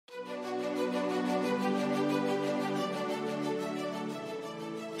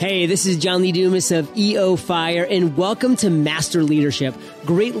Hey, this is John Lee Dumas of EO Fire, and welcome to Master Leadership.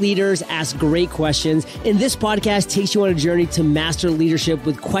 Great leaders ask great questions, and this podcast takes you on a journey to master leadership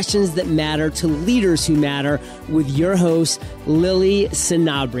with questions that matter to leaders who matter with your host, Lily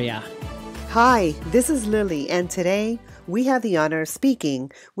Sanabria. Hi, this is Lily, and today we have the honor of speaking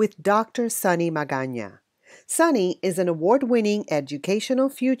with Dr. Sonny Magaña. Sonny is an award-winning educational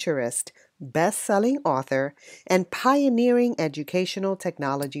futurist, best-selling author, and pioneering educational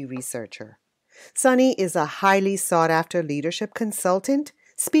technology researcher. Sonny is a highly sought-after leadership consultant,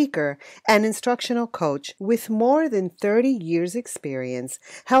 speaker, and instructional coach with more than 30 years' experience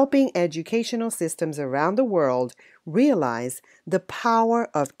helping educational systems around the world realize the power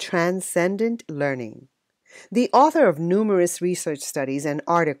of transcendent learning. The author of numerous research studies and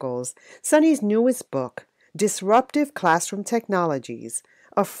articles, Sonny's newest book, Disruptive Classroom Technologies,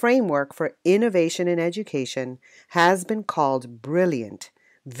 a framework for innovation in education, has been called brilliant,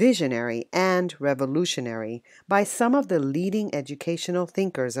 visionary, and revolutionary by some of the leading educational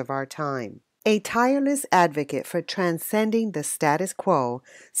thinkers of our time. A tireless advocate for transcending the status quo,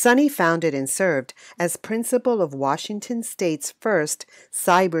 Sonny founded and served as principal of Washington State's first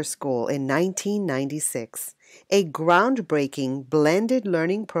cyber school in 1996, a groundbreaking blended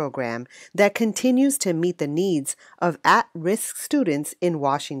learning program that continues to meet the needs of at-risk students in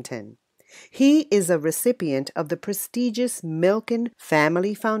Washington. He is a recipient of the prestigious Milken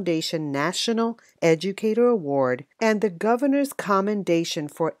Family Foundation National Educator Award and the Governor's Commendation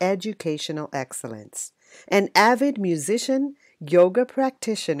for Educational Excellence. An avid musician, yoga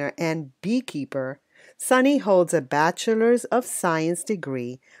practitioner, and beekeeper, Sonny holds a Bachelor's of Science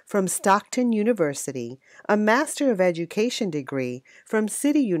degree from Stockton University, a Master of Education degree from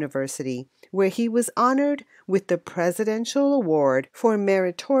City University, where he was honored with the Presidential Award for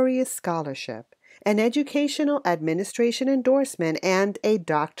Meritorious Scholarship, an Educational Administration endorsement, and a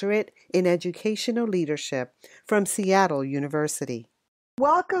Doctorate in Educational Leadership from Seattle University.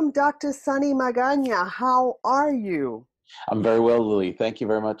 Welcome, Dr. Sonny Magaña. How are you? I'm very well, Lily. Thank you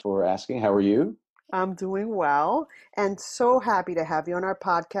very much for asking. How are you? I'm doing well and so happy to have you on our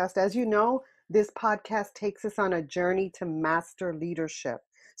podcast. As you know, this podcast takes us on a journey to master leadership.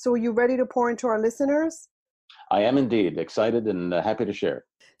 So are you ready to pour into our listeners? I am indeed excited and happy to share.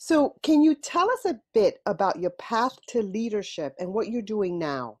 So can you tell us a bit about your path to leadership and what you're doing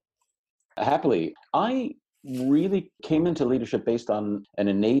now? Happily, I really came into leadership based on an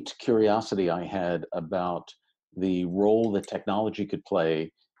innate curiosity I had about the role that technology could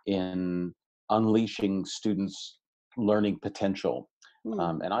play in unleashing students' learning potential.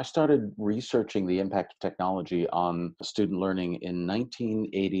 And I started researching the impact of technology on student learning in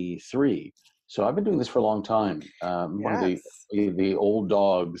 1983. So I've been doing this for a long time. One of the old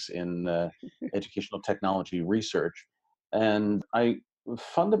dogs in educational technology research. And I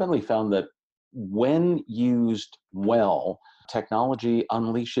fundamentally found that when used well, technology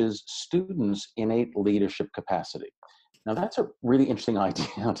unleashes students' innate leadership capacity. Now, that's a really interesting idea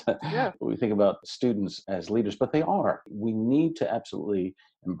when we think about students as leaders, but they are. We need to absolutely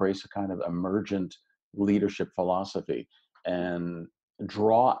embrace a kind of emergent leadership philosophy and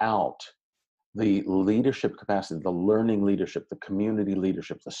draw out the leadership capacity, the learning leadership, the community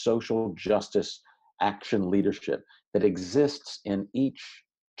leadership, the social justice action leadership that exists in each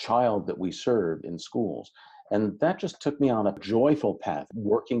child that we serve in schools. And that just took me on a joyful path,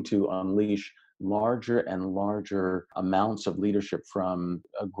 working to unleash larger and larger amounts of leadership from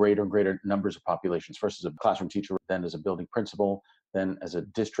a greater and greater numbers of populations, first as a classroom teacher, then as a building principal, then as a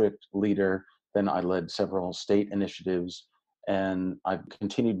district leader, then I led several state initiatives, and I've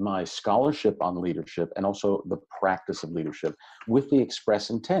continued my scholarship on leadership and also the practice of leadership with the express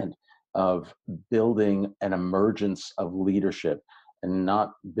intent of building an emergence of leadership and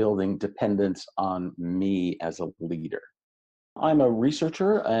not building dependence on me as a leader. I'm a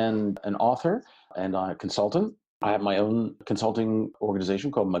researcher and an author, and I'm a consultant. I have my own consulting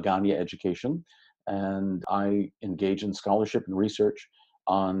organization called Magaña Education, and I engage in scholarship and research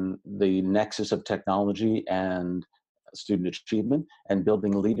on the nexus of technology and student achievement and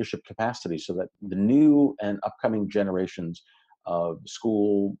building leadership capacity so that the new and upcoming generations of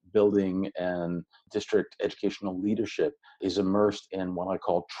school building and district educational leadership is immersed in what I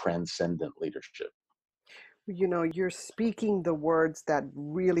call transcendent leadership. You know, you're speaking the words that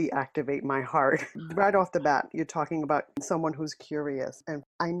really activate my heart. Right off the bat, you're talking about someone who's curious. And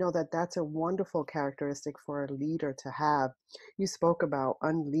I know that that's a wonderful characteristic for a leader to have. You spoke about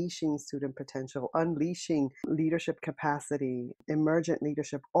unleashing student potential, unleashing leadership capacity, emergent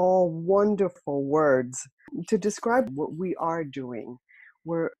leadership, all wonderful words to describe what we are doing.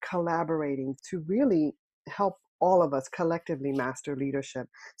 We're collaborating to really help all of us collectively master leadership.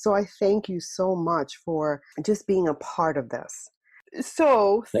 So I thank you so much for just being a part of this.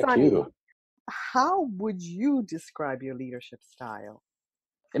 So, Thank Sonny, you. how would you describe your leadership style?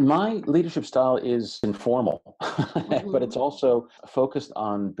 And my leadership style is informal, but Mm-hmm. it's also focused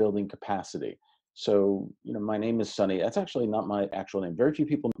on building capacity. So, my name is Sonny. That's actually not my actual name. Very few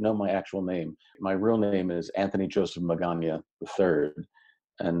people know my actual name. My real name is Anthony Joseph Magaña III.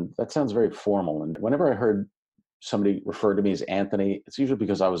 And that sounds very formal. And whenever I heard somebody refer to me as Anthony, it's usually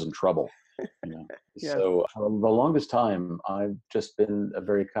because I was in trouble. You know. Yes. So for the longest time, I've just been a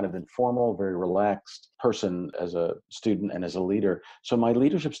very kind of informal, very relaxed person as a student and as a leader. So my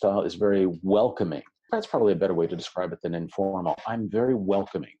leadership style is very welcoming. That's probably a better way to describe it than informal. I'm very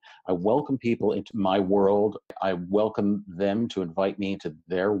welcoming. I welcome people into my world. I welcome them to invite me into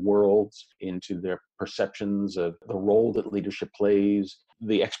their worlds, into their perceptions of the role that leadership plays,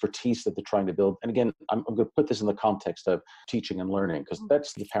 the expertise that they're trying to build. And again, I'm going to put this in the context of teaching and learning, because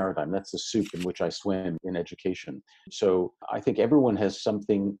that's the paradigm, that's the soup in which I swim in education. So I think everyone has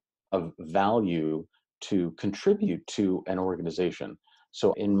something of value to contribute to an organization.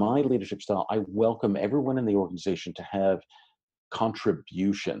 So in my leadership style, I welcome everyone in the organization to have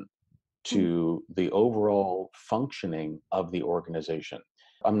contribution to the overall functioning of the organization.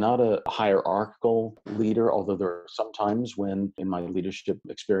 I'm not a hierarchical leader, although there are some times when, in my leadership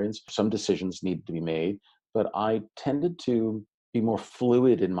experience, some decisions need to be made. But I tended to be more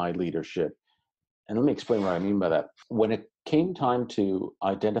fluid in my leadership. And let me explain what I mean by that. When it came time to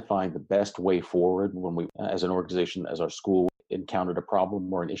identify the best way forward, when we, as an organization, as our school, encountered a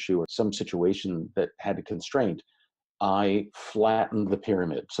problem or an issue or some situation that had a constraint, I flattened the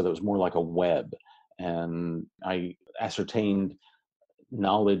pyramid so that it was more like a web. And I ascertained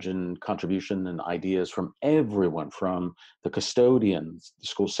knowledge and contribution and ideas from everyone, from the custodians, the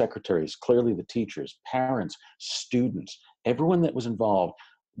school secretaries, clearly the teachers, parents, students, everyone that was involved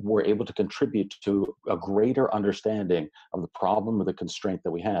were able to contribute to a greater understanding of the problem or the constraint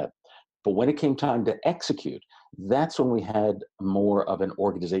that we had. But when it came time to execute, that's when we had more of an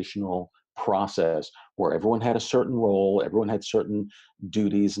organizational process where everyone had a certain role, everyone had certain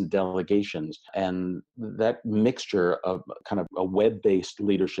duties and delegations. And that mixture of kind of a web-based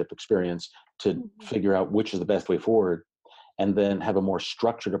leadership experience to figure out which is the best way forward, and then have a more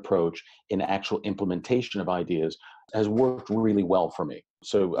structured approach in actual implementation of ideas has worked really well for me.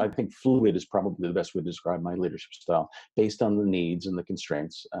 So I think fluid is probably the best way to describe my leadership style based on the needs and the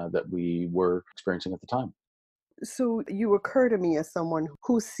constraints that we were experiencing at the time. So you occur to me as someone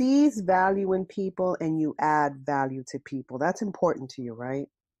who sees value in people and you add value to people. That's important to you, right?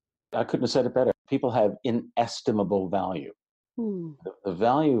 I couldn't have said it better. People have inestimable value. Hmm. The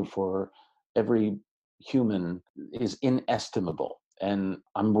value for every human is inestimable. And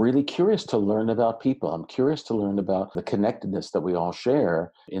I'm really curious to learn about people. I'm curious to learn about the connectedness that we all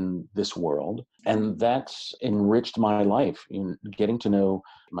share in this world. And that's enriched my life in getting to know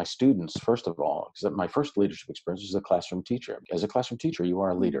my students, first of all, because my first leadership experience was as a classroom teacher. As a classroom teacher, you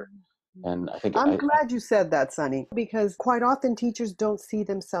are a leader. And I think I'm glad you said that, Sonny, because quite often teachers don't see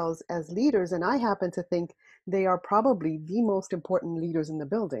themselves as leaders. And I happen to think they are probably the most important leaders in the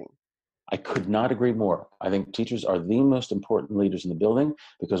building. I could not agree more. I think teachers are the most important leaders in the building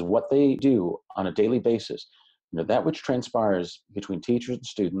because what they do on a daily basis, that which transpires between teachers and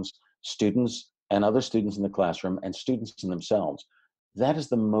students, students and other students in the classroom, and students in themselves, that is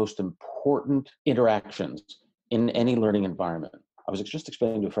the most important interactions in any learning environment. I was just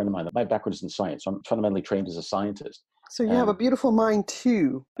explaining to a friend of mine that my background is in science, so I'm fundamentally trained as a scientist. So you have a And beautiful mind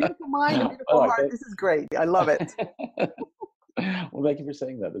too. Beautiful mind, a beautiful heart. This is great. I love it. Well, thank you for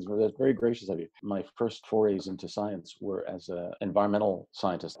saying that. That's very gracious of you. My first forays into science were as an environmental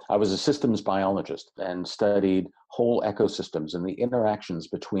scientist. I was a systems biologist and studied whole ecosystems and the interactions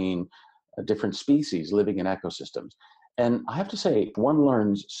between different species living in ecosystems. And I have to say, one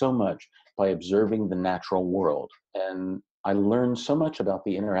learns so much by observing the natural world. And I learned so much about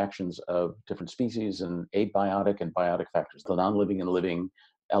the interactions of different species and abiotic and biotic factors, the non-living and living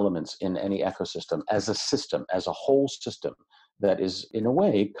elements in any ecosystem as a system, as a whole system that is in a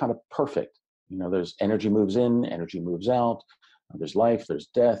way kind of perfect. There's energy moves in, energy moves out. There's life, there's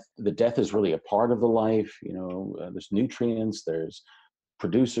death. The death is really a part of the life. There's nutrients, there's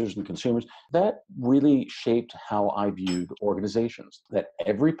producers and consumers. That really shaped how I viewed organizations, that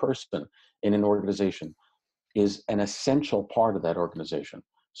every person in an organization is an essential part of that organization.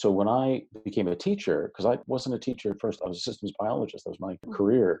 So when I became a teacher, because I wasn't a teacher at first, I was a systems biologist, that was my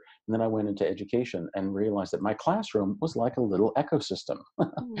career. And then I went into education and realized that my classroom was like a little ecosystem,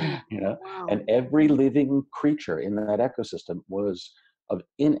 Wow. and every living creature in that ecosystem was of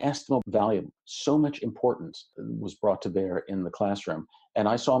inestimable value. So much importance was brought to bear in the classroom. And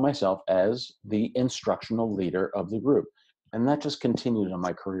I saw myself as the instructional leader of the group. And that just continued in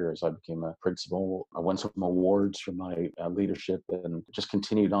my career as I became a principal. I won some awards for my leadership, and just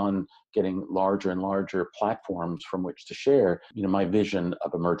continued on getting larger and larger platforms from which to share, my vision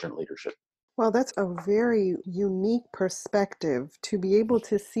of emergent leadership. Well, that's a very unique perspective to be able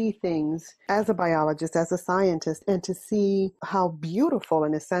to see things as a biologist, as a scientist, and to see how beautiful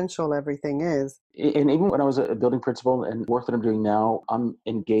and essential everything is. And even when I was a building principal and work that I'm doing now, I'm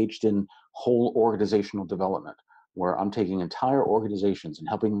engaged in whole organizational development, where I'm taking entire organizations and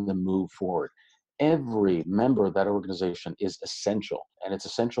helping them move forward. Every member of that organization is essential. And it's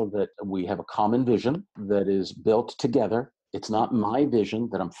essential that we have a common vision that is built together. It's not my vision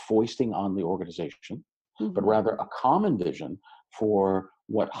that I'm foisting on the organization, but Mhm. rather a common vision for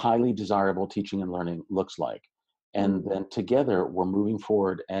what highly desirable teaching and learning looks like. And Mhm. then together we're moving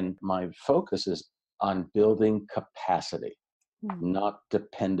forward. And my focus is on building capacity, Mhm. not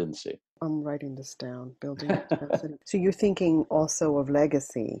dependency. I'm writing this down, building capacity. So you're thinking also of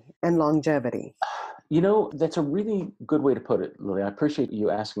legacy and longevity. That's a really good way to put it, Lily. I appreciate you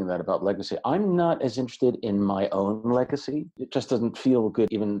asking that about legacy. I'm not as interested in my own legacy. It just doesn't feel good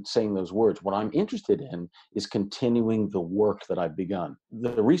even saying those words. What I'm interested in is continuing the work that I've begun.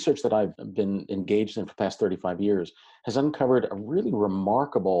 The research that I've been engaged in for the past 35 years has uncovered a really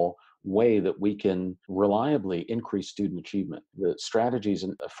remarkable way that we can reliably increase student achievement. The strategies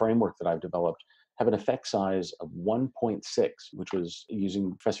and the framework that I've developed have an effect size of 1.6, which was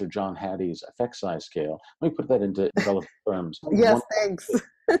using Professor John Hattie's effect size scale. Let me put that into relevant terms. Yes, thanks.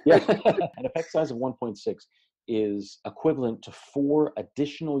 Yeah, an effect size of 1.6 is equivalent to 4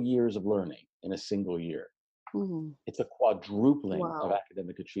 additional years of learning in a single year. Mhm. It's a quadrupling of Wow.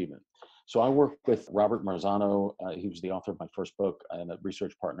 academic achievement. So I work with Robert Marzano. He was the author of my first book, and a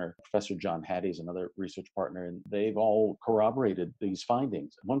research partner. Professor John Hattie is another research partner, and they've all corroborated these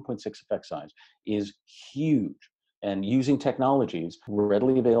findings. 1.6 effect size is huge. And using technologies,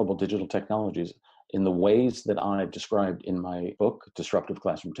 readily available digital technologies, in the ways that I've described in my book, Disruptive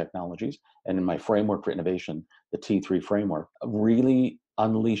Classroom Technologies, and in my framework for innovation, the T3 framework, really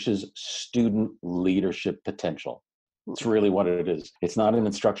unleashes student leadership potential. It's really what it is. It's not an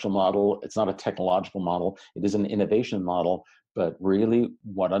instructional model. It's not a technological model. It is an innovation model. But really,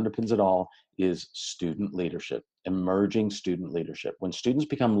 what underpins it all is student leadership, emerging student leadership. When students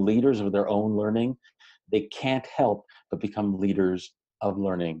become leaders of their own learning, they can't help but become leaders of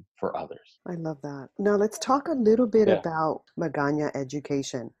learning for others. I love that. Now let's talk a little bit Yeah. about Magaña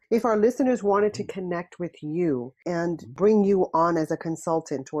education. If our listeners wanted to connect with you and bring you on as a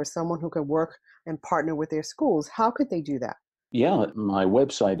consultant or someone who could work and partner with their schools, how could they do that? Yeah, my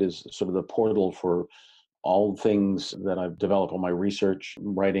website is sort of the portal for all things that I've developed, all my research,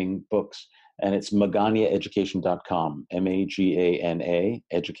 writing, books, and it's magañaeducation.com, Magana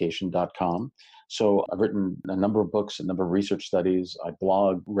education.com. So I've written a number of books, a number of research studies. I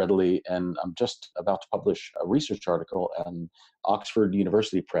blog readily, and I'm just about to publish a research article on Oxford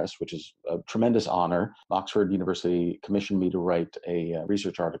University Press, which is a tremendous honor. Oxford University commissioned me to write a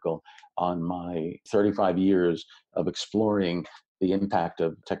research article on my 35 years of exploring the impact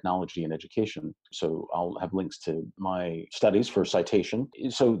of technology in education. So I'll have links to my studies for citation.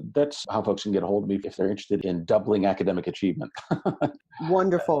 So that's how folks can get a hold of me if they're interested in doubling academic achievement.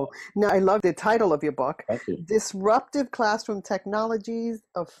 Wonderful. Now, I love the title of your book, Thank you. Disruptive Classroom Technologies,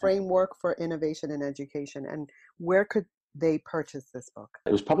 a Framework for Innovation in Education. And where could they purchase this book?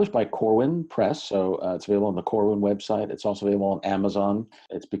 It was published by Corwin Press, so it's available on the Corwin website. It's also available on Amazon.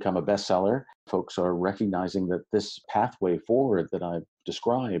 It's become a bestseller. Folks are recognizing that this pathway forward that I've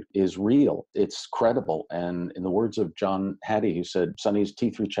described is real. It's credible. And in the words of John Hattie, who said, Sonny's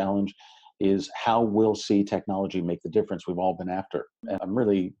T3 challenge is how we'll see technology make the difference we've all been after. And I'm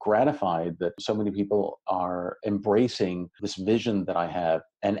really gratified that so many people are embracing this vision that I have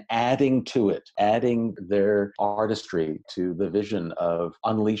and adding to it, adding their artistry to the vision of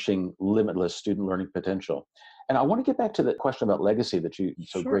unleashing limitless student learning potential. And I want to get back to the question about legacy that you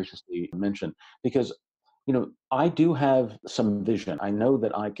so Sure. graciously mentioned, because I do have some vision. I know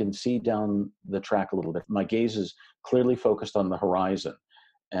that I can see down the track a little bit. My gaze is clearly focused on the horizon.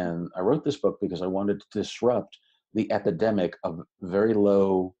 And I wrote this book because I wanted to disrupt the epidemic of very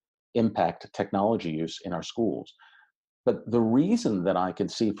low impact technology use in our schools. But the reason that I can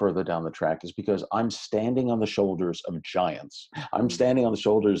see further down the track is because I'm standing on the shoulders of giants. I'm standing on the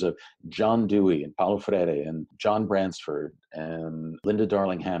shoulders of John Dewey and Paulo Freire and John Bransford and Linda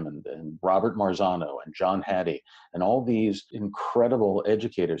Darling Hammond and Robert Marzano and John Hattie and all these incredible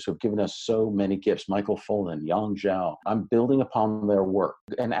educators who've given us so many gifts, Michael Fullen, Yang Zhao. I'm building upon their work,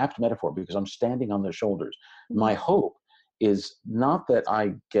 an apt metaphor because I'm standing on their shoulders. My hope is not that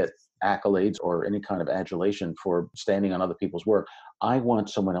I get accolades or any kind of adulation for standing on other people's work. I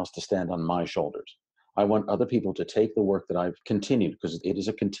want someone else to stand on my shoulders. I want other people to take the work that I've continued, because it is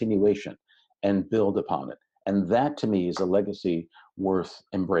a continuation, and build upon it. And that to me is a legacy worth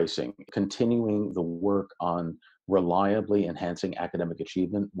embracing, continuing the work on reliably enhancing academic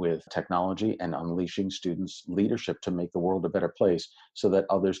achievement with technology and unleashing students' leadership to make the world a better place so that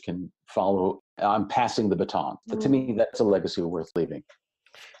others can follow. I'm passing the baton. But to me, that's a legacy worth leaving.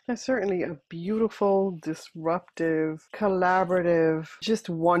 That's certainly a beautiful, disruptive, collaborative, just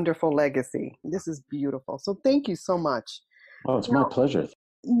wonderful legacy. This is beautiful. So thank you so much. Oh, it's my pleasure.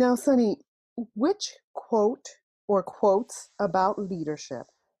 Now, Sonny, which quote or quotes about leadership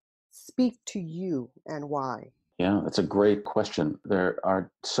speak to you and why? Yeah, that's a great question. There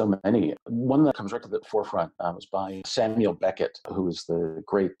are so many. One that comes right to the forefront was by Samuel Beckett, who is the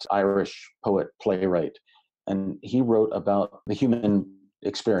great Irish poet, playwright. And he wrote about the human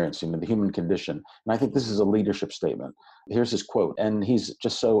experience, the human condition. And I think this is a leadership statement. Here's his quote, and he's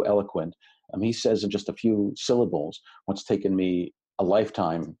just so eloquent. He says in just a few syllables what's taken me a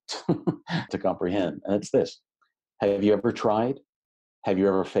lifetime to comprehend. And it's this: have you ever tried? Have you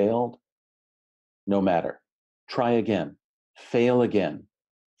ever failed? No matter. Try again. Fail again.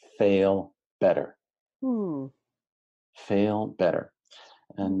 Fail better. Fail better.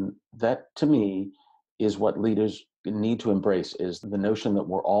 And that, to me, is what leaders need to embrace, is the notion that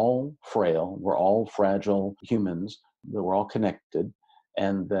we're all frail, we're all fragile humans, that we're all connected,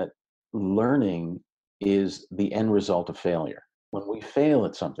 and that learning is the end result of failure. When we fail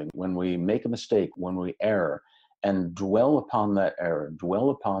at something, when we make a mistake, when we err, and dwell upon that error, dwell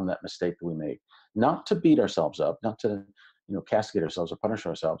upon that mistake that we make, not to beat ourselves up, not to castigate ourselves or punish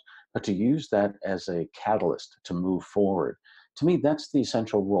ourselves, but to use that as a catalyst to move forward. To me, that's the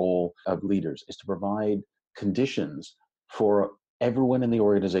essential role of leaders, is to provide conditions for everyone in the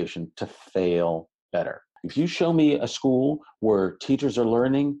organization to fail better. If you show me a school where teachers are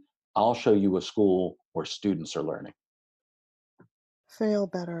learning, I'll show you a school where students are learning. Fail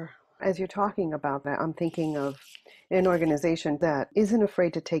better. As you're talking about that, I'm thinking of an organization that isn't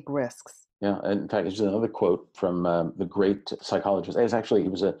afraid to take risks. Yeah, in fact, there's another quote from the great psychologist. He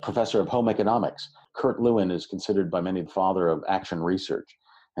was a professor of home economics. Kurt Lewin is considered by many the father of action research.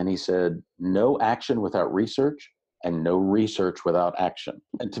 And he said, no action without research and no research without action.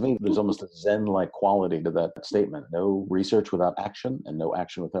 And to me, there's almost a Zen-like quality to that statement. No research without action and no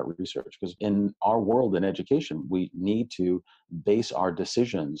action without research. Because in our world in education, we need to base our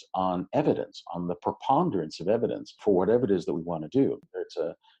decisions on evidence, on the preponderance of evidence for whatever it is that we want to do. It's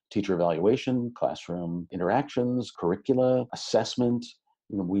a teacher evaluation, classroom interactions, curricula, assessment.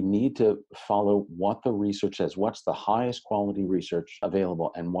 We need to follow what the research says, what's the highest quality research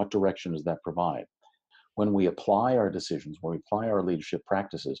available, and what direction does that provide. When we apply our decisions, when we apply our leadership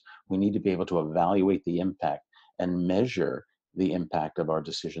practices, we need to be able to evaluate the impact and measure the impact of our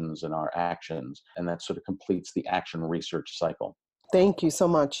decisions and our actions. And that sort of completes the action research cycle. Thank you so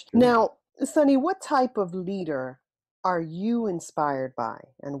much. Now, Sonny, what type of leader are you inspired by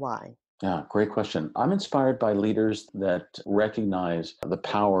and why? Yeah, great question. I'm inspired by leaders that recognize the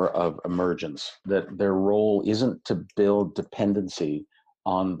power of emergence, that their role isn't to build dependency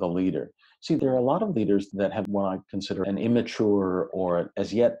on the leader. See, there are a lot of leaders that have what I consider an immature or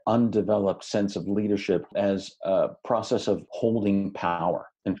as yet undeveloped sense of leadership as a process of holding power.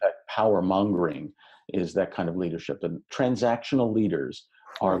 In fact, power mongering is that kind of leadership. And transactional leaders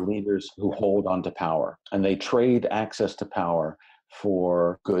are leaders who hold on to power, and they trade access to power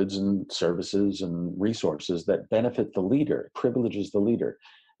for goods and services and resources that benefit the leader, privileges the leader.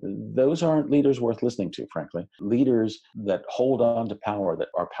 Those aren't leaders worth listening to, frankly. Leaders that hold on to power, that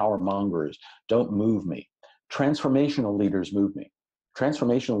are power mongers, don't move me. Transformational leaders move me.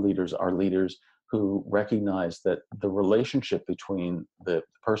 Transformational leaders are leaders who recognize that the relationship between the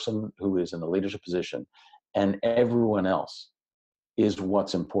person who is in the leadership position and everyone else is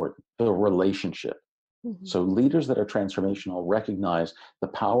what's important, the relationship. So leaders that are transformational recognize the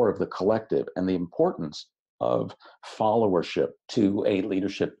power of the collective and the importance of followership to a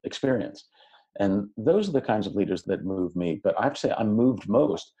leadership experience. And those are the kinds of leaders that move me. But I have to say I'm moved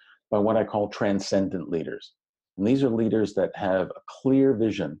most by what I call transcendent leaders. And these are leaders that have a clear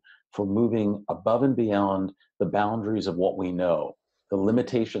vision for moving above and beyond the boundaries of what we know, the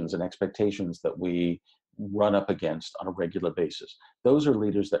limitations and expectations that we run up against on a regular basis. Those are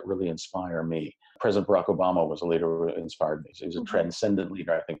leaders that really inspire me. President Barack Obama was a leader who inspired me. So he was a transcendent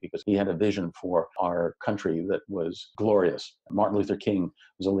leader, I think, because he had a vision for our country that was glorious. Martin Luther King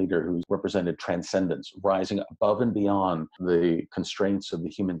was a leader who represented transcendence, rising above and beyond the constraints of the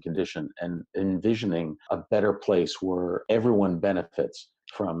human condition and envisioning a better place where everyone benefits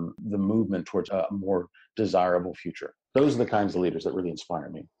from the movement towards a more desirable future. Those are the kinds of leaders that really inspire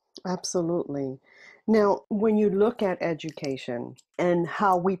me. Absolutely. Now, when you look at education and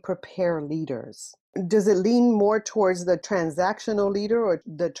how we prepare leaders, does it lean more towards the transactional leader or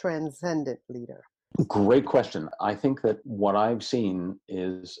the transcendent leader? Great question. I think that what I've seen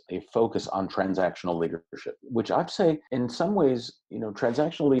is a focus on transactional leadership, which I'd say in some ways,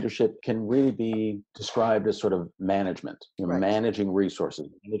 transactional leadership can really be described as sort of management, Right. managing resources,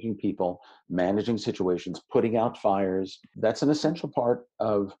 managing people, managing situations, putting out fires. That's an essential part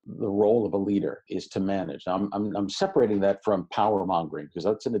of the role of a leader, is to manage. Now, I'm separating that from power mongering because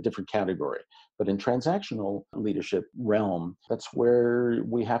that's in a different category. But in transactional leadership realm, that's where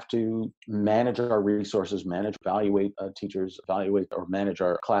we have to manage our resources, evaluate teachers, evaluate or manage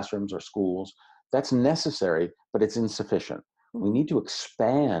our classrooms or schools. That's necessary, but it's insufficient. We need to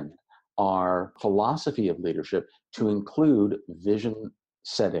expand our philosophy of leadership to include vision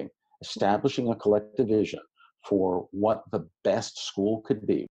setting, establishing a collective vision for what the best school could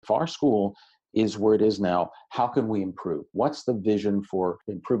be. If our school is where it is now, how can we improve? What's the vision for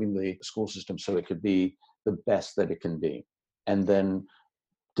improving the school system so it could be the best that it can be? And then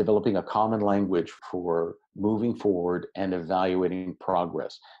developing a common language for moving forward and evaluating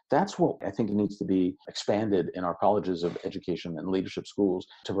progress. That's what I think needs to be expanded in our colleges of education and leadership schools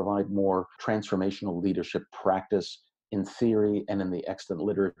to provide more transformational leadership practice in theory and in the extant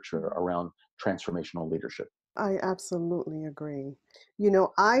literature around transformational leadership. I absolutely agree.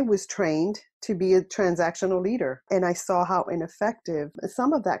 I was trained to be a transactional leader, and I saw how ineffective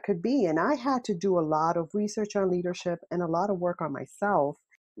some of that could be. And I had to do a lot of research on leadership and a lot of work on myself.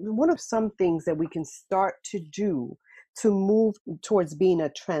 What are some things that we can start to do to move towards being a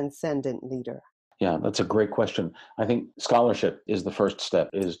transcendent leader? Yeah, that's a great question. I think scholarship is the first step,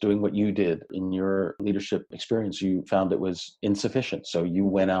 is doing what you did in your leadership experience. You found it was insufficient. So you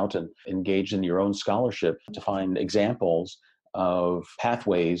went out and engaged in your own scholarship to find examples of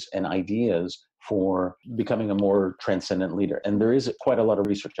pathways and ideas for becoming a more transcendent leader. And there is quite a lot of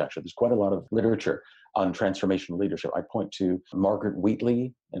research, actually. There's quite a lot of literature on transformational leadership. I point to Margaret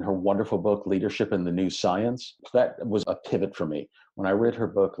Wheatley and her wonderful book, Leadership in the New Science. That was a pivot for me. When I read her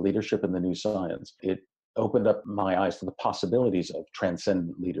book, Leadership in the New Science, it opened up my eyes to the possibilities of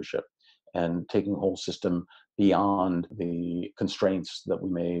transcendent leadership and taking the whole system beyond the constraints that we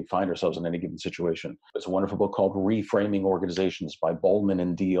may find ourselves in any given situation. There's a wonderful book called Reframing Organizations by Bowman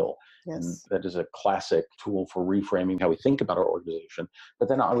and Deal. Yes. And that is a classic tool for reframing how we think about our organization. But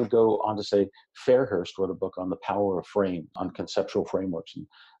then I would go on to say Fairhurst wrote a book on the power of frame, on conceptual frameworks. And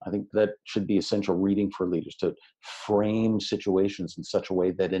I think that should be essential reading for leaders, to frame situations in such a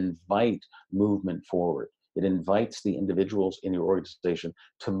way that invite movement forward. It invites the individuals in your organization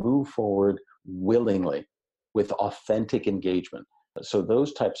to move forward willingly with authentic engagement. So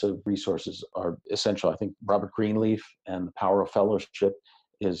those types of resources are essential. I think Robert Greenleaf and the Power of Fellowship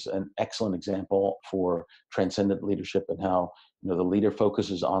is an excellent example for transcendent leadership and how the leader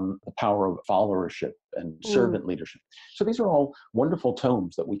focuses on the power of followership and servant leadership. So these are all wonderful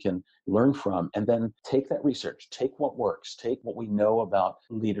tomes that we can learn from, and then take that research, take what works, take what we know about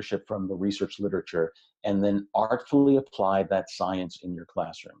leadership from the research literature, and then artfully apply that science in your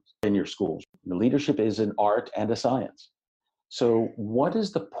classrooms, in your schools. Leadership is an art and a science. So what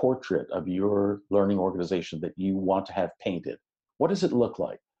is the portrait of your learning organization that you want to have painted? What does it look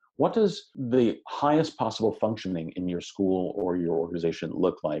like? What does the highest possible functioning in your school or your organization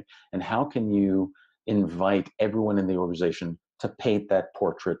look like? And how can you invite everyone in the organization to paint that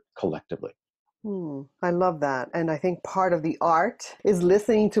portrait collectively? I love that. And I think part of the art is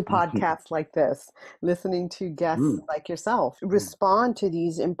listening to podcasts like this, listening to guests like yourself, respond to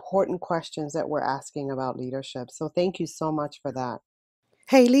these important questions that we're asking about leadership. So thank you so much for that.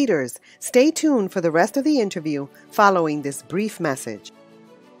 Hey leaders, stay tuned for the rest of the interview following this brief message.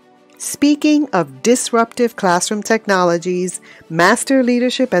 Speaking of Disruptive Classroom Technologies, Master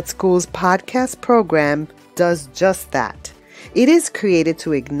Leadership at School's podcast program does just that. It is created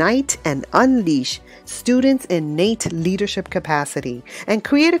to ignite and unleash students' innate leadership capacity and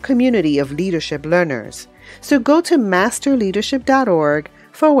create a community of leadership learners. So go to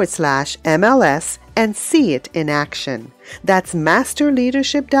masterleadership.org/MLS and see it in action. That's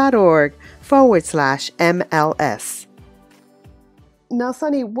masterleadership.org/MLS. Now,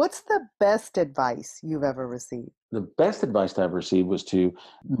 Sonny, what's the best advice you've ever received? The best advice I've received was to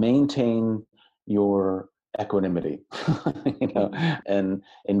maintain your equanimity, and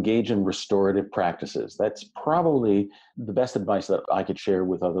engage in restorative practices. That's probably the best advice that I could share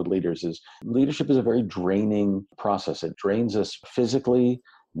with other leaders. Is leadership is a very draining process. It drains us physically,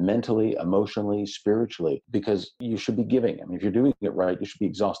 mentally, emotionally, spiritually, because you should be giving. I mean, if you're doing it right, you should be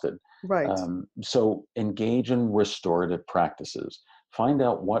exhausted. Right. So engage in restorative practices. Find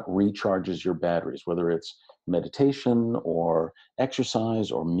out what recharges your batteries, whether it's meditation or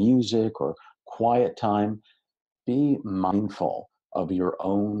exercise or music or quiet time. Be mindful of your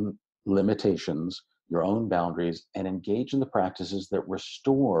own limitations, your own boundaries, and engage in the practices that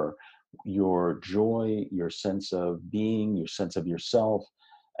restore your joy, your sense of being, your sense of yourself,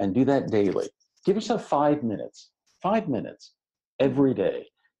 and do that daily. Give yourself 5 minutes every day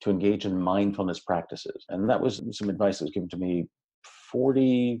to engage in mindfulness practices. And that was some advice that was given to me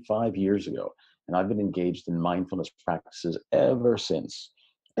 45 years ago. And I've been engaged in mindfulness practices ever since.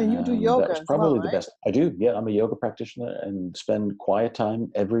 And you do And that yoga was as well, probably the right? best. I do. Yeah, I'm a yoga practitioner and spend quiet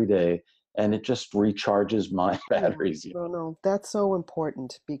time every day. And it just recharges my batteries. No, that's so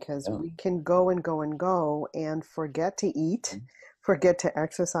important because Yeah. we can go and go and go and forget to eat, forget to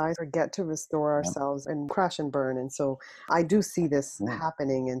exercise, forget to restore Yeah. ourselves and crash and burn. And so I do see this Yeah.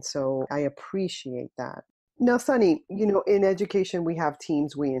 happening. And so I appreciate that. Now, Sonny, in education, we have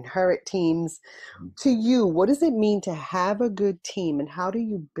teams, we inherit teams. To you, what does it mean to have a good team and how do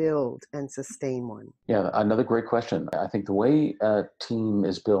you build and sustain one? Yeah, another great question. I think the way a team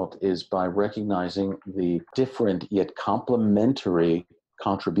is built is by recognizing the different yet complementary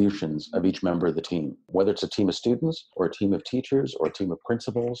contributions of each member of the team. Whether it's a team of students or a team of teachers or a team of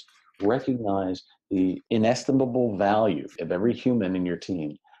principals, recognize the inestimable value of every human in your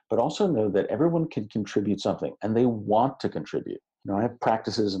team, but also know that everyone can contribute something and they want to contribute. I have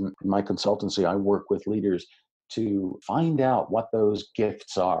practices in my consultancy. I work with leaders to find out what those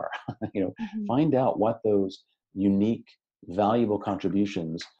gifts are, find out what those unique, valuable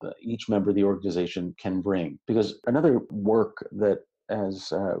contributions each member of the organization can bring. Because another work that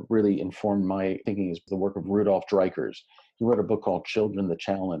has really informed my thinking is the work of Rudolf Dreikurs. He wrote a book called Children the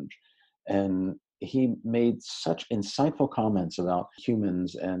Challenge. And he made such insightful comments about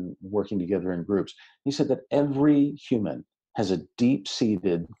humans and working together in groups. He said that every human has a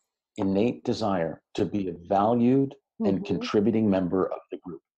deep-seated, innate desire to be a valued and contributing member of the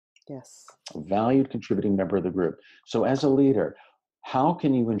group. Yes. A valued contributing member of the group. So as a leader, how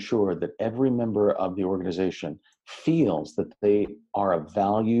can you ensure that every member of the organization feels that they are a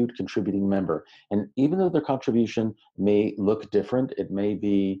valued contributing member? And even though their contribution may look different, it may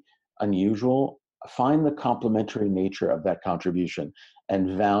be unusual, find the complementary nature of that contribution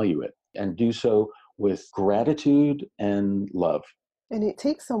and value it, and do so with gratitude and love. And it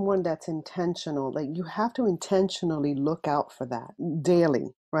takes someone that's intentional. Like you have to intentionally look out for that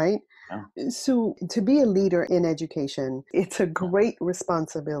daily, right? Yeah. So to be a leader in education, it's a great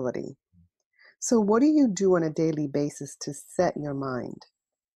responsibility. So what do you do on a daily basis to set your mind?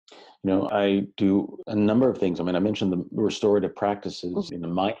 I do a number of things. I mean, I mentioned the restorative practices, the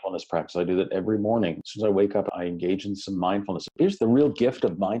mindfulness practice. I do that every morning. As soon as I wake up, I engage in some mindfulness. Here's the real gift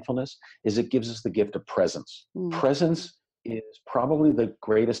of mindfulness is it gives us the gift of presence. Presence is probably the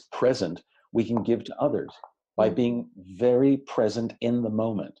greatest present we can give to others by being very present in the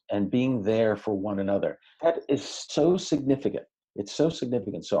moment and being there for one another. That is so significant. It's so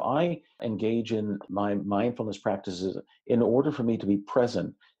significant. So I engage in my mindfulness practices in order for me to be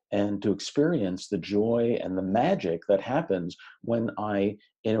present and to experience the joy and the magic that happens when I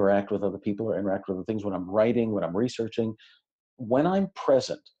interact with other people or interact with other things, when I'm writing, when I'm researching. When I'm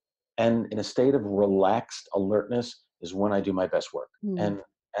present and in a state of relaxed alertness is when I do my best work. And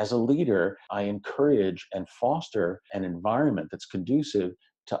as a leader, I encourage and foster an environment that's conducive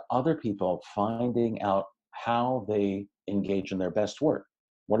to other people finding out how they engage in their best work.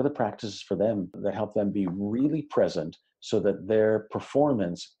 What are the practices for them that help them be really present so that their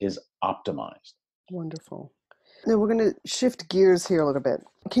performance is optimized? Wonderful. Now we're going to shift gears here a little bit.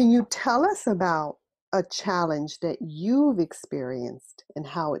 Can you tell us about a challenge that you've experienced and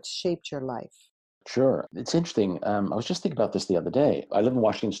how it's shaped your life? Sure. It's interesting. I was just thinking about this the other day. I live in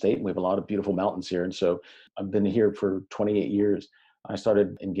Washington State, and we have a lot of beautiful mountains here. And so I've been here for 28 years. I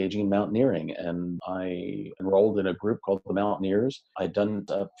started engaging in mountaineering, and I enrolled in a group called the Mountaineers. I'd done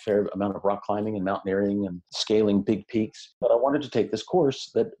a fair amount of rock climbing and mountaineering and scaling big peaks. But I wanted to take this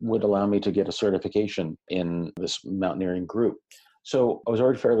course that would allow me to get a certification in this mountaineering group. So I was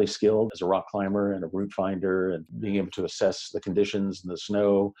already fairly skilled as a rock climber and a route finder and being able to assess the conditions and the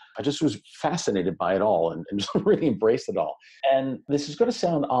snow. I just was fascinated by it all and just really embraced it all. And this is going to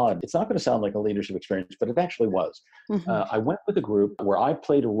sound odd. It's not going to sound like a leadership experience, but it actually was. I went with a group where I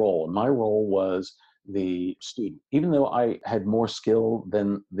played a role, and my role was the student. Even though I had more skill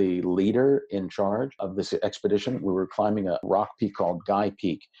than the leader in charge of this expedition, we were climbing a rock peak called Guy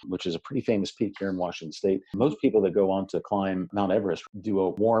Peak, which is a pretty famous peak here in Washington State. Most people that go on to climb Mount Everest do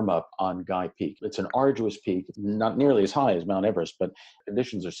a warm-up on Guy Peak. It's an arduous peak, not nearly as high as Mount Everest, but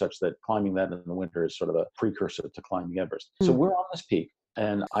conditions are such that climbing that in the winter is sort of a precursor to climbing Everest. So we're on this peak,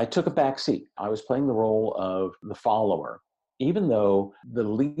 and I took a back seat. I was playing the role of the follower, even though the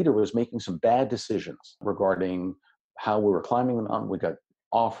leader was making some bad decisions regarding how we were climbing the mountain. We got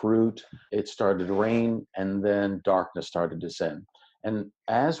off route, it started to rain, and then darkness started to descend. And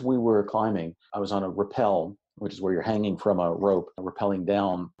as we were climbing, I was on a rappel, which is where you're hanging from a rope, rappelling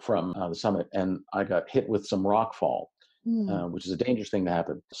down from the summit, and I got hit with some rock fall, which is a dangerous thing to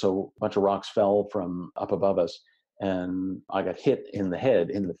happen. So a bunch of rocks fell from up above us, and I got hit in the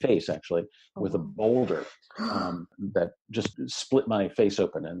head, in the face actually, with a boulder that just split my face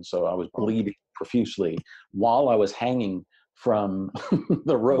open. And so I was bleeding profusely while I was hanging from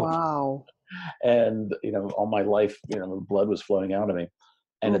the rope. Wow. And, all my life, the blood was flowing out of me.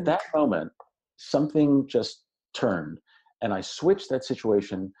 And at that moment, something just turned. And I switched that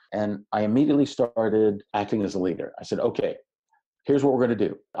situation, and I immediately started acting as a leader. I said, okay, here's what we're going to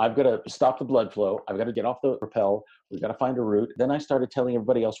do. I've got to stop the blood flow. I've got to get off the rappel. We've got to find a route. Then I started telling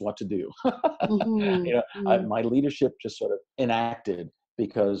everybody else what to do. My leadership just sort of enacted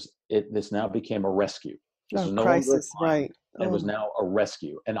because this now became a rescue. This was no longer a climb, right? It was now a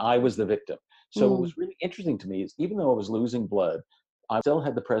rescue, and I was the victim. So what was really interesting to me is, even though I was losing blood, I still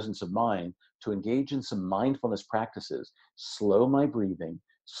had the presence of mind to engage in some mindfulness practices, slow my breathing,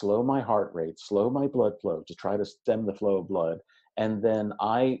 slow my heart rate, slow my blood flow to try to stem the flow of blood. And then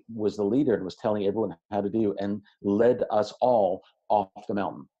I was the leader and was telling everyone how to do, and led us all off the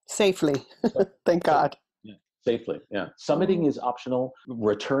mountain. Safely. Thank God. Yeah, safely. Yeah. Summiting is optional.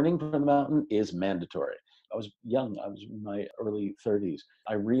 Returning from the mountain is mandatory. I was young. I was in my early 30s.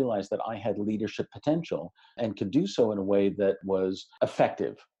 I realized that I had leadership potential and could do so in a way that was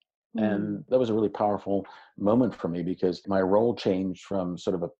effective. And that was a really powerful moment for me, because my role changed from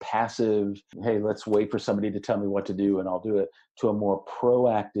sort of a passive, hey, let's wait for somebody to tell me what to do and I'll do it, to a more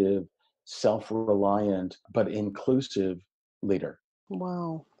proactive, self-reliant, but inclusive leader.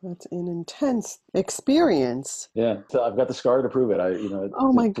 Wow, that's an intense experience. Yeah, so I've got the scar to prove it.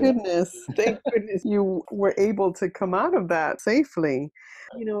 Oh my goodness. Thank goodness you were able to come out of that safely.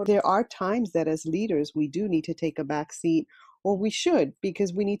 There are times that as leaders, we do need to take a back seat, or we should,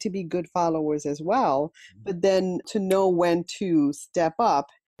 because we need to be good followers as well. But then to know when to step up.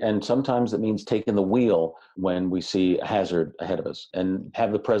 And sometimes it means taking the wheel when we see a hazard ahead of us, and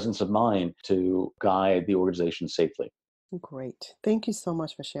have the presence of mind to guide the organization safely. Great. Thank you so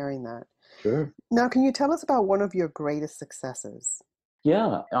much for sharing that. Sure. Now, can you tell us about one of your greatest successes?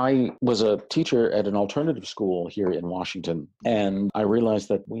 Yeah, I was a teacher at an alternative school here in Washington, and I realized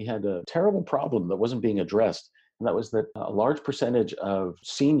that we had a terrible problem that wasn't being addressed. And that was that a large percentage of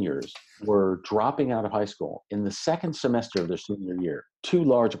seniors were dropping out of high school in the second semester of their senior year, too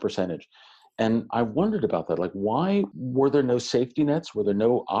large a percentage. And I wondered about that. Like, why were there no safety nets? Were there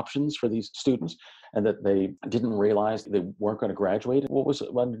no options for these students? And that they didn't realize they weren't going to graduate? What was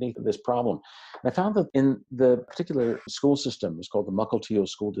underneath this problem? And I found that in the particular school system, it's called the Mukilteo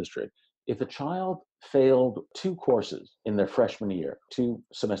School District, if a child failed 2 courses in their freshman year, 2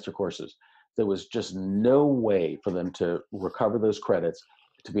 semester courses, there was just no way for them to recover those credits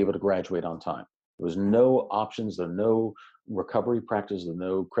to be able to graduate on time. There was no options, there were no recovery practices, there were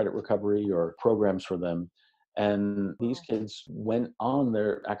no credit recovery or programs for them. And these kids went on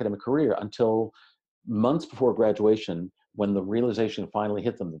their academic career until months before graduation, when the realization finally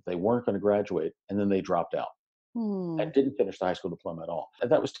hit them that they weren't going to graduate, and then they dropped out. I didn't finish the high school diploma at all. And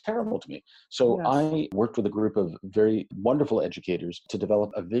that was terrible to me. So Yes. I worked with a group of very wonderful educators to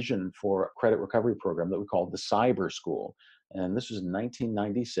develop a vision for a credit recovery program that we called the Cyber School. And this was in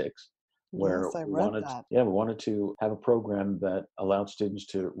 1996. Where Yes, I we read wanted, that. we wanted to have a program that allowed students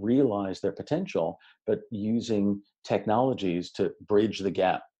to realize their potential, but using technologies to bridge the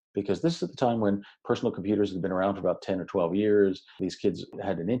gap. Because this is the time when personal computers had been around for about 10 or 12 years. These kids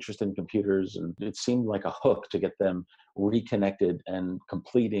had an interest in computers, and it seemed like a hook to get them reconnected and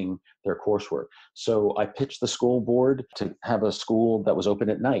completing their coursework. So I pitched the school board to have a school that was open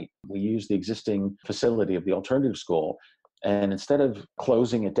at night. We used the existing facility of the alternative school, And instead of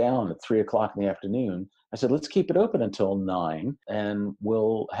closing it down at 3 o'clock in the afternoon, I said, let's keep it open until 9, and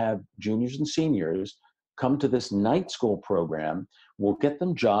we'll have juniors and seniors come to this night school program. We'll get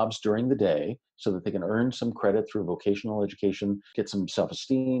them jobs during the day so that they can earn some credit through vocational education, get some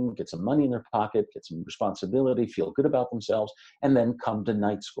self-esteem, get some money in their pocket, get some responsibility, feel good about themselves, and then come to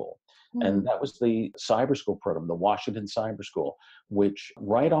night school. And that was the cyber school program, the Washington Cyber School, which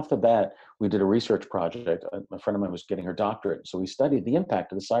right off the bat, we did a research project. A friend of mine was getting her doctorate. So we studied the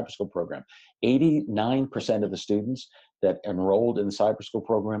impact of the cyber school program. 89% of the students that enrolled in the cyber school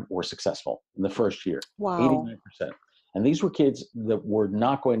program were successful in the first year. Wow. 89%. And these were kids that were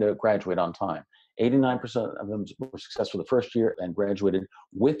not going to graduate on time. 89% of them were successful the first year and graduated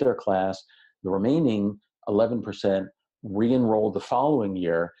with their class. The remaining 11% re-enrolled the following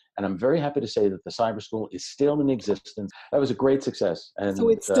year. And I'm very happy to say that the cyber school is still in existence. That was a great success. And so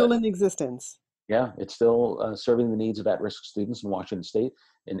it's still in existence. Yeah, it's still serving the needs of at-risk students in Washington State.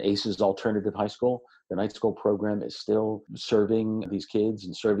 In ACE's Alternative High School, the night school program is still serving these kids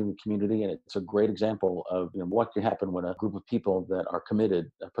and serving the community. And it's a great example of what can happen when a group of people that are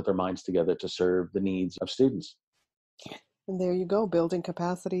committed put their minds together to serve the needs of students. And there you go, building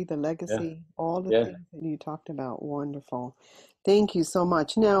capacity, the legacy, all the Yeah. things that you talked about. Wonderful. Thank you so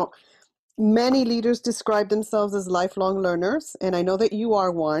much. Now, many leaders describe themselves as lifelong learners, and I know that you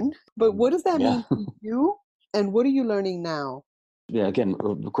are one, but what does that mean to you, and what are you learning now? Yeah, again,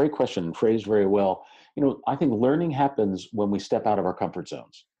 a great question, phrased very well. I think learning happens when we step out of our comfort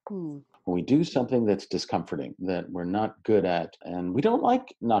zones. When we do something that's discomforting, that we're not good at, and we don't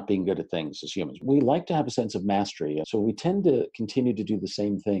like not being good at things as humans. We like to have a sense of mastery. So we tend to continue to do the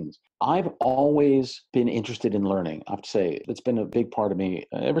same things. I've always been interested in learning. I have to say, it's been a big part of me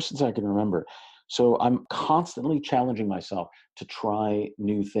ever since I can remember. So I'm constantly challenging myself to try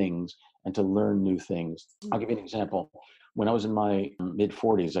new things and to learn new things. I'll give you an example. When I was in my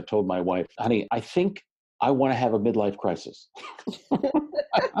mid-40s, I told my wife, honey, I think I want to have a midlife crisis.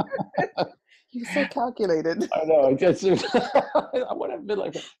 You're so calculated. I know. I want to have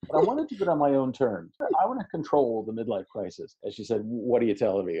midlife, but I want to do it on my own terms. I want to control the midlife crisis. And she said, what are you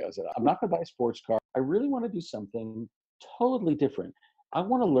telling me? I said, I'm not going to buy a sports car. I really want to do something totally different. I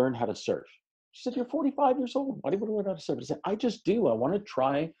want to learn how to surf. She said, you're 45 years old. Why do you want to learn how to surf? I said, I just do. I want to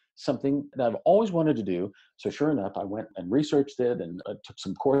try something that I've always wanted to do. So sure enough, I went and researched it and took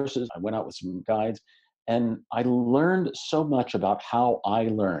some courses. I went out with some guides, and I learned so much about how I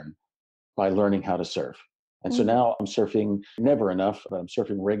learn by learning how to surf. And so now I'm surfing, never enough, but I'm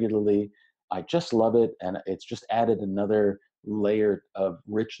surfing regularly. I just love it. And it's just added another layer of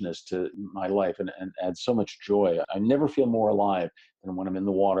richness to my life and adds so much joy. I never feel more alive than when I'm in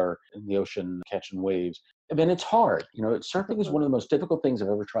the water, in the ocean, catching waves. I mean, it's hard. Surfing is one of the most difficult things I've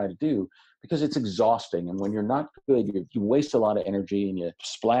ever tried to do because it's exhausting. And when you're not good, you waste a lot of energy and you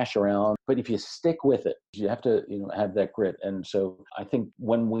splash around. But if you stick with it, you have to, have that grit. And so I think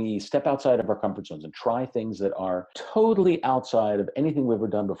when we step outside of our comfort zones and try things that are totally outside of anything we've ever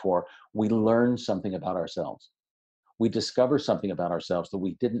done before, we learn something about ourselves. We discover something about ourselves that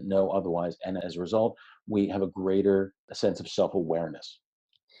we didn't know otherwise. And as a result, we have a greater sense of self-awareness.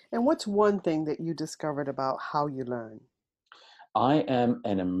 And what's one thing that you discovered about how you learn? I am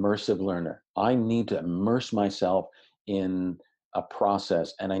an immersive learner. I need to immerse myself in a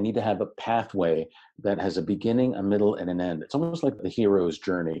process, and I need to have a pathway that has a beginning, a middle, and an end. It's almost like the hero's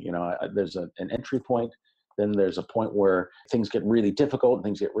journey. There's an entry point, then there's a point where things get really difficult and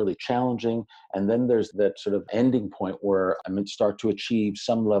things get really challenging, and then there's that sort of ending point where I start to achieve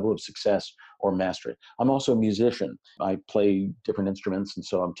some level of success or mastery. I'm also a musician. I play different instruments, and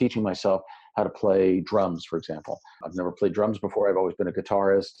so I'm teaching myself how to play drums, for example. I've never played drums before. I've always been a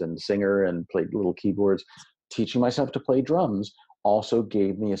guitarist and singer and played little keyboards. Teaching myself to play drums also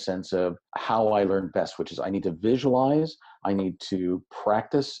gave me a sense of how I learn best, which is I need to visualize, I need to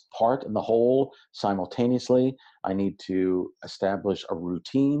practice part and the whole simultaneously, I need to establish a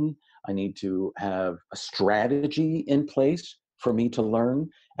routine, I need to have a strategy in place for me to learn,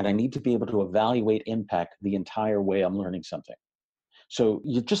 and I need to be able to evaluate impact the entire way I'm learning something. So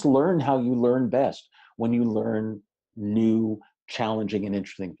you just learn how you learn best when you learn new, challenging, and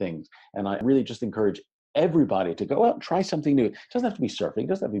interesting things. And I really just encourage everybody to go out and try something new. It doesn't have to be surfing. It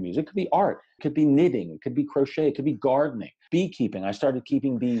doesn't have to be music. It could be art. It could be knitting. It could be crochet. It could be gardening. Beekeeping. I started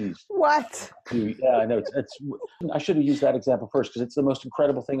keeping bees. What? Yeah, I know. I should have used that example first because it's the most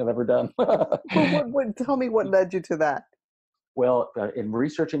incredible thing I've ever done. Tell me what led you to that. Well, in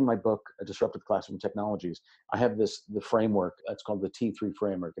researching my book, Disruptive Classroom Technologies, I have the framework. It's called the T3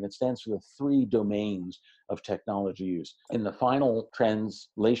 framework, and it stands for the 3 domains of technology use. In the final,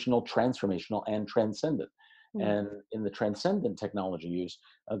 translational, transformational, and transcendent. Mm. And in the transcendent technology use,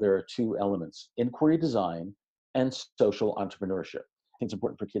 there are two elements: inquiry design and social entrepreneurship. I think it's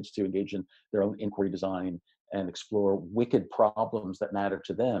important for kids to engage in their own inquiry design and explore wicked problems that matter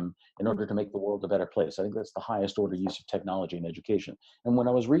to them in order to make the world a better place. I think that's the highest order use of technology in education. And when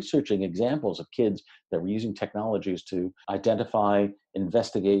I was researching examples of kids that were using technologies to identify,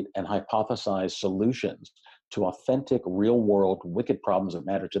 investigate, and hypothesize solutions to authentic, real world, wicked problems that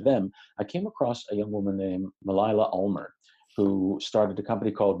matter to them, I came across a young woman named Malila Ulmer, who started a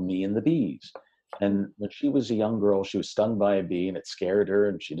company called Me and the Bees. And when she was a young girl, she was stung by a bee and it scared her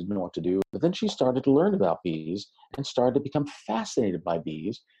and she didn't know what to do. But then she started to learn about bees and started to become fascinated by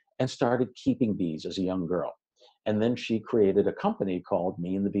bees and started keeping bees as a young girl. And then she created a company called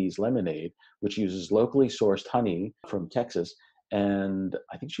Me and the Bees Lemonade, which uses locally sourced honey from Texas. And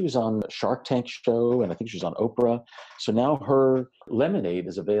I think she was on Shark Tank show, and I think she was on Oprah. So now her lemonade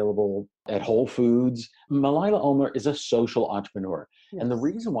is available at Whole Foods. Malila Ulmer is a social entrepreneur. Yes. And the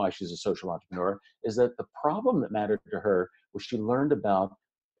reason why she's a social entrepreneur is that the problem that mattered to her was she learned about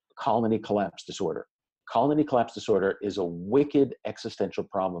colony collapse disorder. Colony collapse disorder is a wicked existential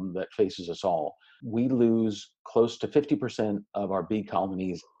problem that faces us all. We lose close to 50% of our bee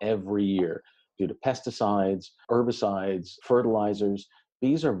colonies every year due to pesticides, herbicides, fertilizers.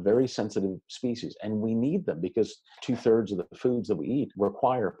 Bees are very sensitive species, and we need them because 2/3 of the foods that we eat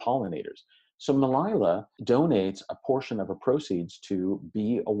require pollinators. So Malila donates a portion of her proceeds to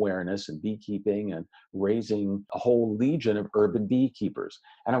bee awareness and beekeeping and raising a whole legion of urban beekeepers.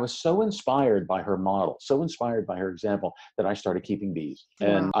 And I was so inspired by her model, so inspired by her example, that I started keeping bees.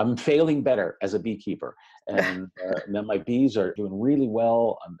 And Wow. I'm failing better as a beekeeper. And now my bees are doing really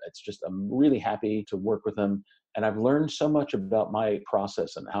well. I'm really happy to work with them. And I've learned so much about my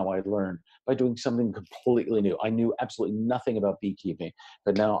process and how I learn by doing something completely new. I knew absolutely nothing about beekeeping,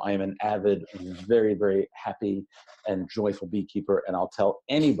 but now I am an avid, very, very happy and joyful beekeeper. And I'll tell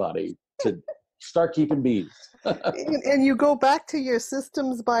anybody to start keeping bees. And you go back to your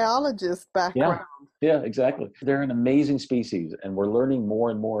systems biologist Yeah, background. yeah, exactly. They're an amazing species, and we're learning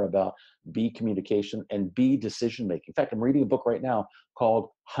more and more about bee communication and bee decision making. In fact, I'm reading a book right now called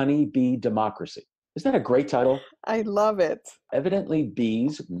Honey Bee Democracy. Isn't that a great title? I love it. Evidently,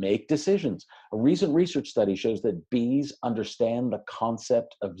 bees make decisions. A recent research study shows that bees understand the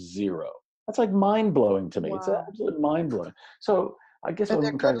concept of zero. That's like mind blowing to me. It's Wow. absolutely mind blowing. So I guess And what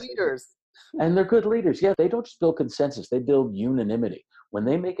they're I'm trying good to say, leaders. and they're good leaders. Yeah, they don't just build consensus, they build unanimity. When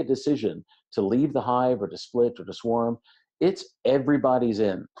they make a decision to leave the hive or to split or to swarm, it's everybody's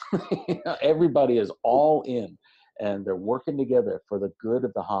in. Everybody is all in, and they're working together for the good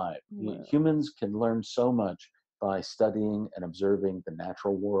of the hive. Wow. Humans can learn so much by studying and observing the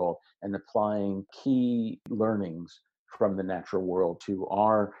natural world and applying key learnings from the natural world to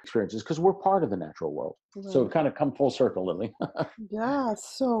our experiences because we're part of the natural world. So Right. kind of come full circle, Lily. Yeah,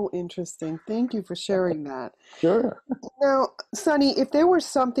 so interesting. Thank you for sharing that. Sure. Now, Sonny, if there was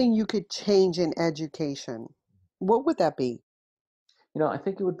something you could change in education, what would that be? I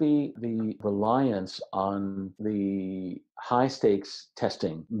think it would be the reliance on the high stakes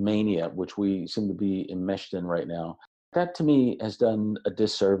testing mania, which we seem to be enmeshed in right now. That to me has done a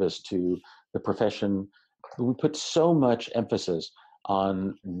disservice to the profession. We put so much emphasis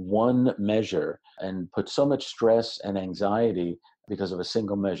on one measure and put so much stress and anxiety because of a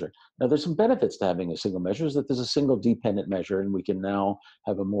single measure. Now, there's some benefits to having a single measure, is that there's a single dependent measure, and we can now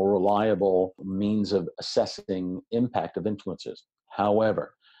have a more reliable means of assessing impact of influences.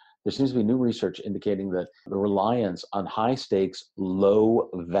 However, there seems to be new research indicating that the reliance on high stakes, low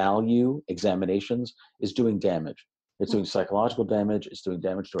value examinations is doing damage. It's doing psychological damage, it's doing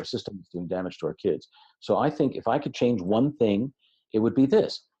damage to our system, it's doing damage to our kids. So I think if I could change one thing, it would be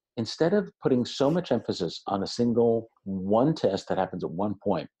this. Instead of putting so much emphasis on a single one test that happens at one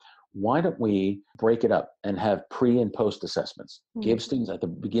point, why don't we break it up and have pre and post assessments? Give students at the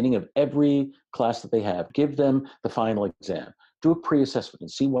beginning of every class that they have, give them the final exam. Do a pre-assessment and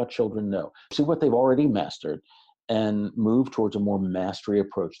see what children know, see what they've already mastered, and move towards a more mastery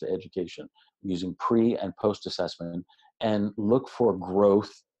approach to education using pre and post-assessment, and look for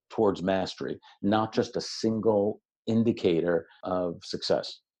growth towards mastery, not just a single indicator of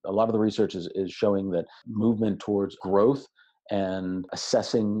success. A lot of the research is showing that movement towards growth and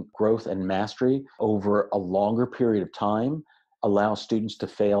assessing growth and mastery over a longer period of time allows students to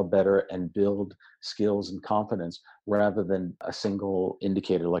fail better and build skills and confidence rather than a single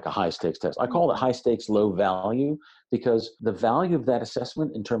indicator like a high stakes test. I call it high stakes, low value, because the value of that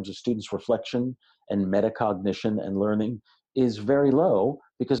assessment in terms of students' reflection and metacognition and learning is very low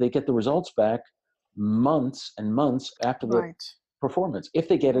because they get the results back months and months after the Right. performance if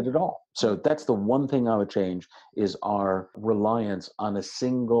they get it at all. So that's the one thing I would change, is our reliance on a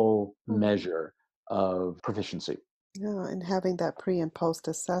single measure of proficiency. Yeah, and having that pre and post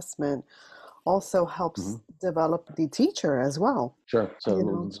assessment also helps Mm-hmm. develop the teacher as well. Sure.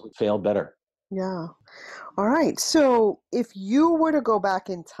 So fail better. Yeah. All right. So if you were to go back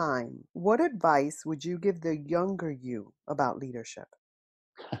in time, what advice would you give the younger you about leadership?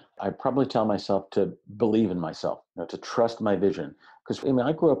 I probably tell myself to believe in myself, to trust my vision. Because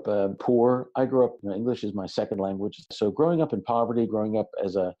I grew up poor. I grew up, English is my second language. So growing up in poverty, growing up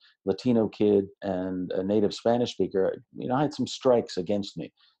as a Latino kid and a native Spanish speaker, I had some strikes against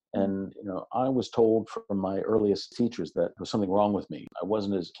me. And, I was told from my earliest teachers that there was something wrong with me. I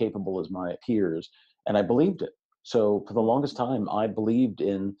wasn't as capable as my peers, and I believed it. So for the longest time, I believed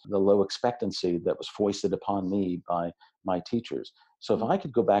in the low expectancy that was foisted upon me by my teachers. So if I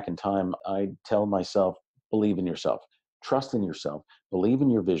could go back in time, I'd tell myself, believe in yourself, trust in yourself, believe in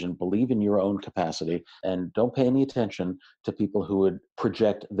your vision, believe in your own capacity, and don't pay any attention to people who would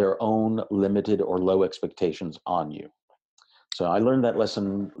project their own limited or low expectations on you. So I learned that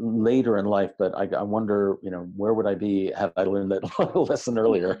lesson later in life, but I wonder, where would I be had I learned that lesson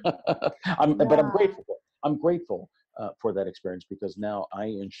earlier? But I'm grateful. I'm grateful for that experience, because now I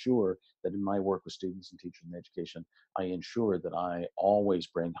ensure that in my work with students and teachers in education, I ensure that I always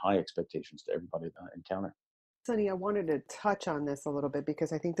bring high expectations to everybody that I encounter. Sonny, I wanted to touch on this a little bit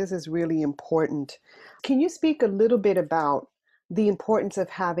because I think this is really important. Can you speak a little bit about the importance of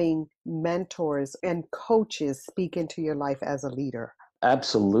having mentors and coaches speak into your life as a leader?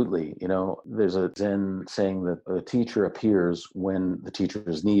 Absolutely. There's a Zen saying that the teacher appears when the teacher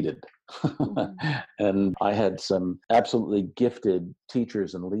is needed. And I had some absolutely gifted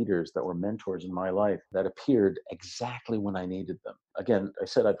teachers and leaders that were mentors in my life that appeared exactly when I needed them. Again, I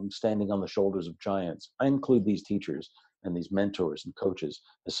said I'm standing on the shoulders of giants. I include these teachers and these mentors and coaches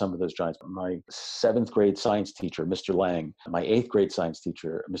as some of those giants. My 7th grade science teacher, Mr. Lang, my 8th grade science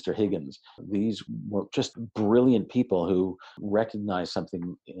teacher, Mr. Higgins. These were just brilliant people who recognized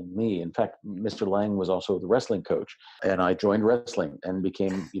something in me. In fact, Mr. Lang was also the wrestling coach, and I joined wrestling and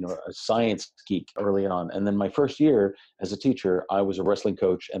became, a science geek early on. And then my first year as a teacher, I was a wrestling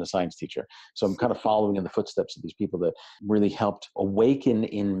coach and a science teacher. So I'm kind of following in the footsteps of these people that really helped awaken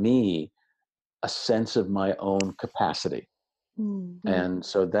in me a sense of my own capacity. Mm-hmm. And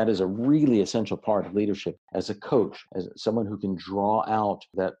so that is a really essential part of leadership as a coach, as someone who can draw out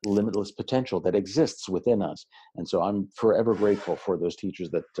that limitless potential that exists within us. And so I'm forever grateful for those teachers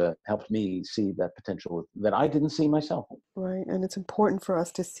that helped me see that potential that I didn't see myself. Right. And it's important for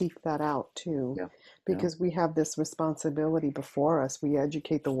us to seek that out too, because we have this responsibility before us. We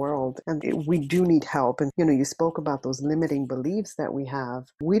educate the world, and we do need help. And, you spoke about those limiting beliefs that we have.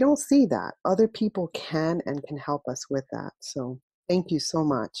 We don't see that. Other people can and can help us with that. So thank you so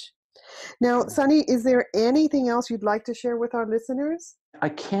much. Now, Sonny, is there anything else you'd like to share with our listeners? I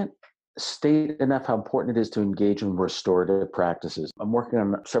can't state enough how important it is to engage in restorative practices. I'm working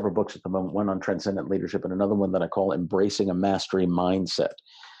on several books at the moment, one on transcendent leadership and another one that I call Embracing a Mastery Mindset.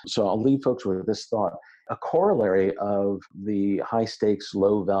 So I'll leave folks with this thought. A corollary of the high stakes,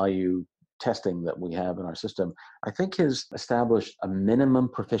 low value testing that we have in our system, I think, has established a minimum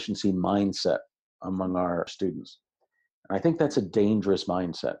proficiency mindset among our students. And I think that's a dangerous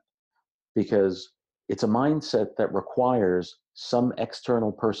mindset, because it's a mindset that requires some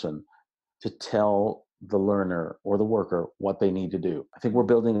external person to tell the learner or the worker what they need to do. I think we're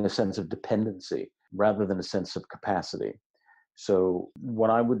building a sense of dependency rather than a sense of capacity. So what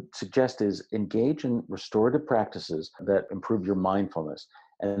I would suggest is engage in restorative practices that improve your mindfulness,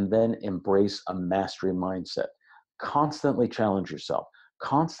 and then embrace a mastery mindset. Constantly challenge yourself.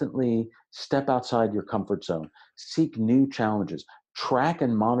 Constantly step outside your comfort zone. Seek new challenges. Track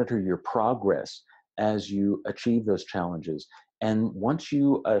and monitor your progress as you achieve those challenges. And once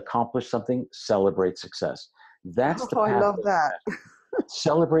you accomplish something, celebrate success. That's the I path. love that.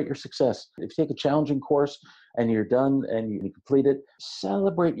 Celebrate your success. If you take a challenging course and you're done and you complete it,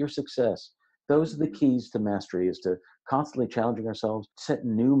 celebrate your success. Those are the keys to mastery, is to constantly challenging ourselves, set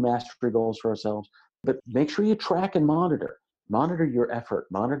new mastery goals for ourselves, but make sure you track and monitor. Monitor your effort,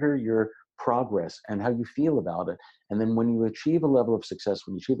 monitor your progress and how you feel about it. And then when you achieve a level of success,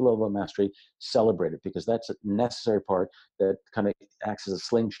 when you achieve a level of mastery, celebrate it, because that's a necessary part that kind of acts as a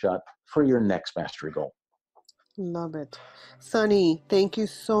slingshot for your next mastery goal. Love it. Sonny, thank you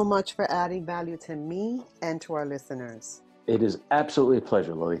so much for adding value to me and to our listeners. It is absolutely a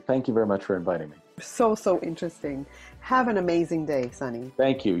pleasure, Lily. Thank you very much for inviting me. So interesting. Have an amazing day, Sonny.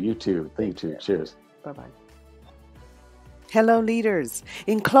 Thank you. You too. You too. Cheers. Bye-bye. Hello, leaders.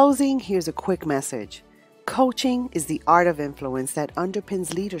 In closing, here's a quick message. Coaching is the art of influence that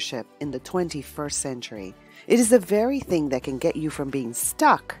underpins leadership in the 21st century. It is the very thing that can get you from being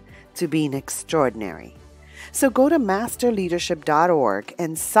stuck to being extraordinary. So go to masterleadership.org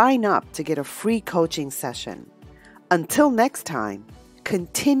and sign up to get a free coaching session. Until next time,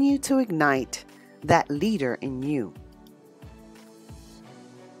 continue to ignite that leader in you.